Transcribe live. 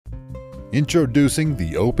Introducing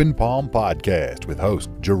the Open Palm Podcast with host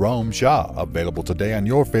Jerome Shaw, available today on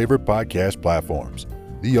your favorite podcast platforms.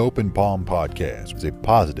 The Open Palm Podcast is a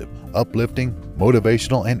positive, uplifting,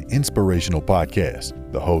 motivational, and inspirational podcast.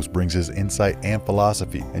 The host brings his insight and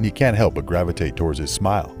philosophy, and you can't help but gravitate towards his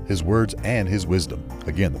smile, his words, and his wisdom.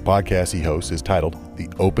 Again, the podcast he hosts is titled The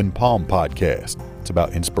Open Palm Podcast. It's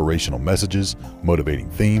about inspirational messages,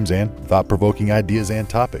 motivating themes, and thought-provoking ideas and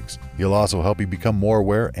topics. He'll also help you become more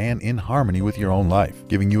aware and in harmony with your own life,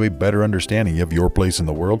 giving you a better understanding of your place in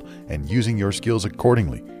the world and using your skills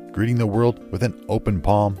accordingly, greeting the world with an open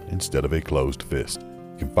palm instead of a closed fist.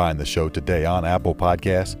 You can find the show today on Apple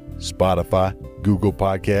Podcasts, Spotify, Google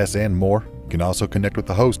Podcasts, and more. You can also connect with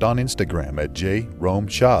the host on Instagram at Jerome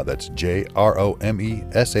Shaw. That's JROMESHAW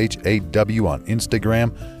on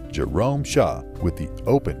Instagram. Jerome Shaw with the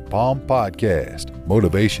Open Palm Podcast.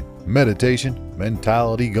 Motivation, meditation,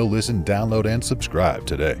 mentality. Go listen, download, and subscribe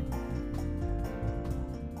today.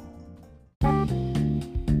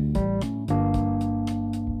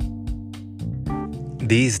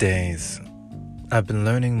 These days, I've been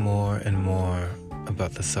learning more and more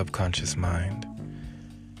about the subconscious mind,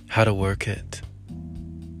 how to work it,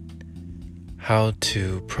 how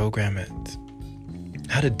to program it,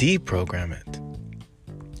 how to deprogram it,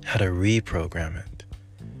 how to reprogram it.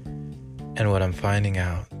 And what I'm finding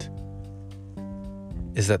out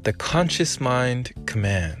is that the conscious mind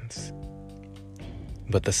commands,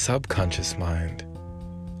 but the subconscious mind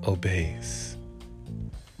obeys.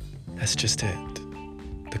 That's just it.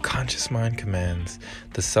 The conscious mind commands,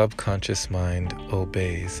 the subconscious mind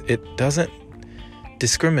obeys. It doesn't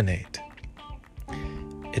discriminate.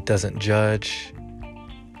 It doesn't judge.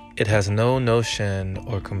 It has no notion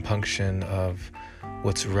or compunction of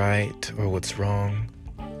what's right or what's wrong.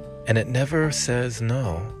 And it never says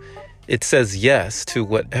no. It says yes to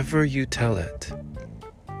whatever you tell it.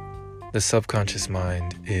 The subconscious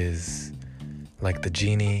mind is like the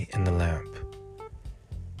genie in the lamp.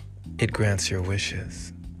 It grants your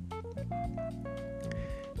wishes.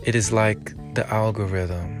 It is like the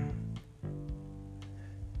algorithm.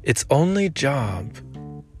 Its only job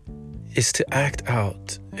is to act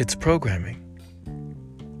out its programming.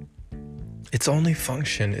 Its only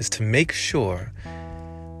function is to make sure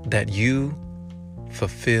that you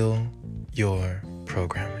fulfill your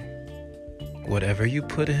programming. Whatever you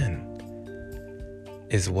put in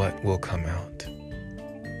is what will come out.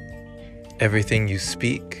 Everything you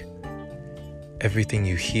speak, everything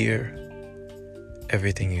you hear,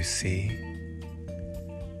 everything you see,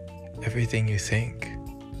 everything you think,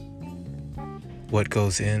 what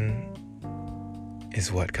goes in is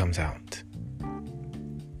what comes out.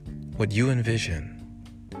 What you envision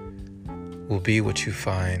will be what you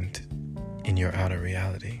find in your outer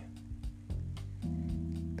reality.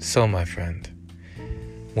 So, my friend,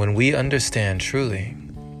 when we understand truly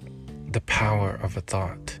the power of a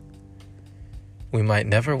thought, we might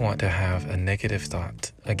never want to have a negative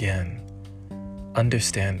thought again,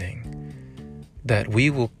 understanding that we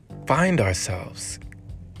will find ourselves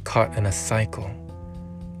caught in a cycle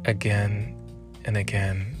again and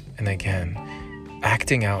again and again,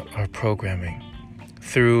 acting out our programming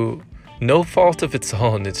through no fault of its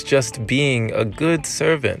own. It's just being a good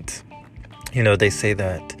servant. You know, they say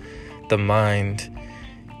that the mind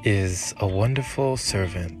is a wonderful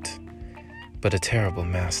servant, but a terrible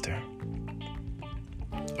master.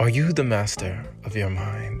 Are you the master of your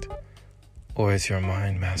mind, or is your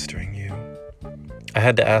mind mastering you? I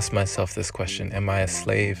had to ask myself this question. Am I a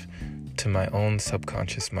slave to my own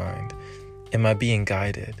subconscious mind? Am I being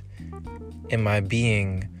guided? Am I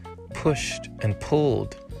being pushed and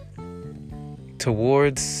pulled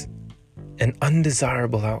towards an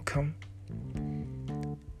undesirable outcome?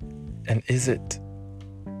 And is it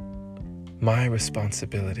my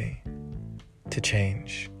responsibility to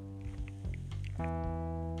change?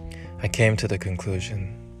 I came to the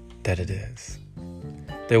conclusion that it is.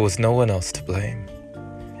 There was no one else to blame.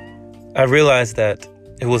 I realized that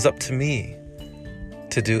it was up to me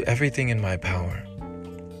to do everything in my power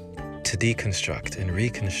to deconstruct and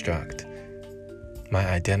reconstruct my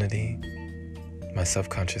identity, my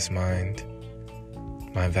subconscious mind,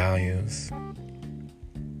 my values.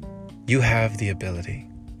 You have the ability,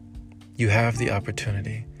 you have the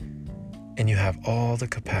opportunity, and you have all the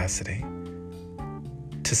capacity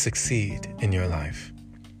to succeed in your life.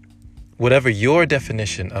 Whatever your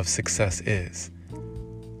definition of success is,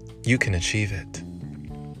 you can achieve it.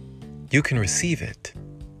 You can receive it.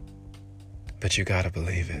 But you gotta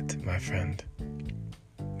believe it, my friend.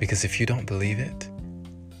 Because if you don't believe it,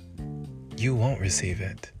 you won't receive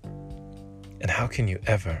it. And how can you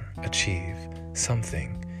ever achieve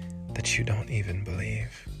something that you don't even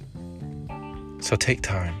believe? So take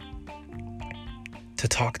time to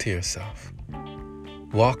talk to yourself,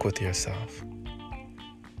 walk with yourself,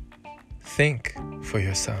 think for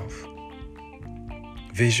yourself,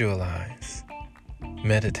 visualize,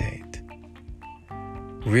 meditate,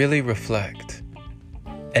 really reflect,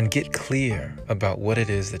 and get clear about what it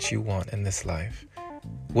is that you want in this life,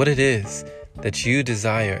 what it is that you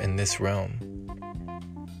desire in this realm,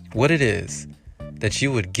 what it is that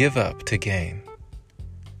you would give up to gain,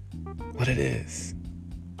 what it is.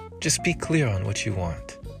 Just be clear on what you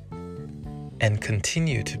want and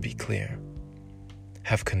continue to be clear.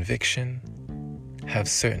 Have conviction, have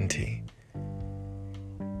certainty,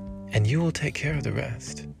 and you will take care of the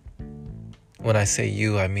rest. When I say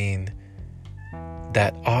you, I mean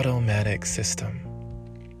that automatic system,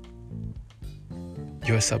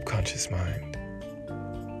 your subconscious mind.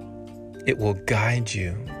 It will guide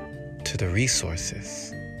you to the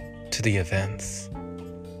resources, to the events,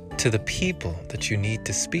 to the people that you need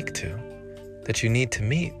to speak to, that you need to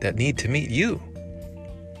meet, that need to meet you.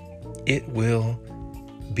 It will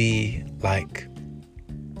be like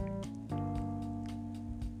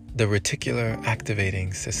the reticular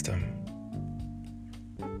activating system.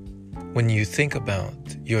 When you think about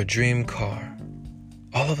your dream car,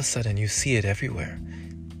 all of a sudden you see it everywhere.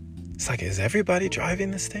 It's like, is everybody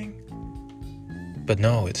driving this thing? But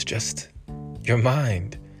no, it's just your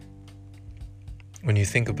mind. When you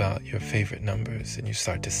think about your favorite numbers and you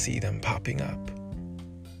start to see them popping up,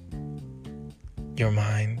 your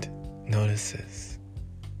mind notices.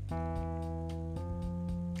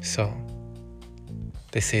 So,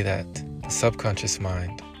 they say that the subconscious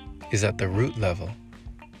mind is at the root level,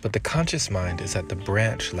 but the conscious mind is at the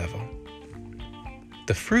branch level,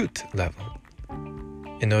 the fruit level.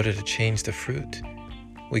 In order to change the fruit,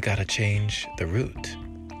 we gotta change the root.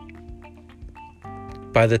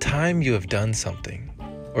 By the time you have done something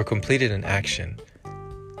or completed an action,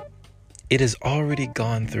 it has already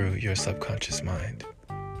gone through your subconscious mind.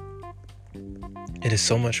 It is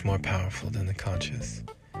so much more powerful than the conscious.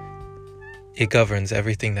 It governs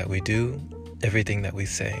everything that we do, everything that we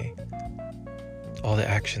say, all the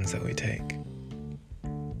actions that we take.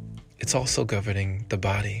 It's also governing the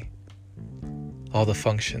body, all the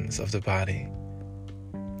functions of the body,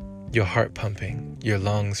 your heart pumping, your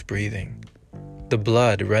lungs breathing, the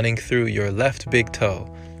blood running through your left big toe.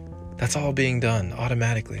 That's all being done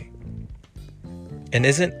automatically. And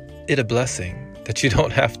isn't it a blessing that you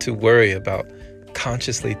don't have to worry about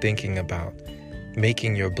consciously thinking about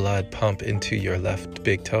making your blood pump into your left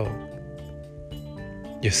big toe?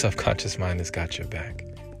 Your subconscious mind has got your back.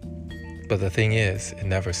 But the thing is, it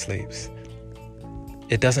never sleeps.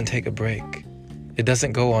 It doesn't take a break. It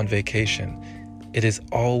doesn't go on vacation. It is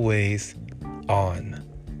always on.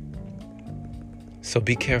 So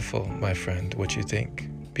be careful, my friend, what you think.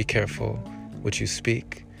 Be careful what you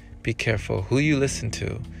speak. Be careful who you listen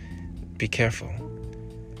to. Be careful.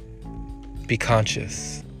 Be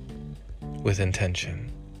conscious with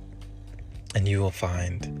intention. And you will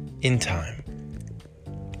find in time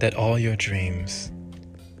that all your dreams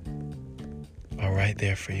are right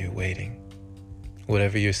there for you waiting.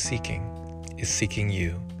 Whatever you're seeking is seeking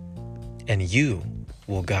you, and you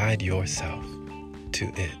will guide yourself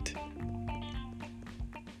to it.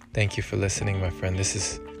 Thank you for listening, my friend. This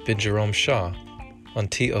has been Jerome Shaw on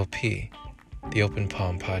TOP, the Open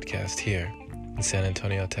Palm Podcast here in San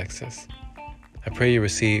Antonio, Texas. I pray you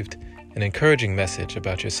received an encouraging message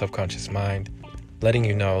about your subconscious mind, letting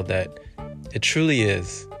you know that it truly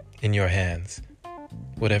is in your hands.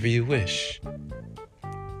 Whatever you wish,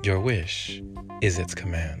 your wish is its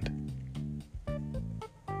command.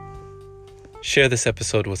 Share this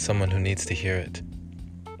episode with someone who needs to hear it.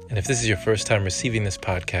 And if this is your first time receiving this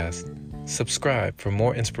podcast, subscribe for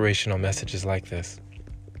more inspirational messages like this.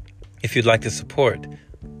 If you'd like to support,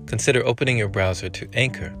 consider opening your browser to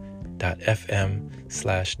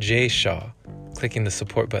anchor.fm/jshaw. Clicking the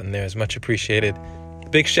support button there is much appreciated.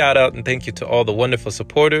 Big shout out and thank you to all the wonderful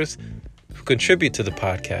supporters who contribute to the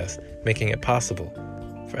podcast, making it possible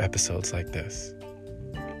for episodes like this.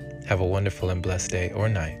 Have a wonderful and blessed day or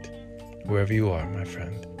night, wherever you are, my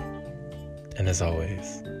friend. And as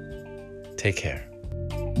always, take care.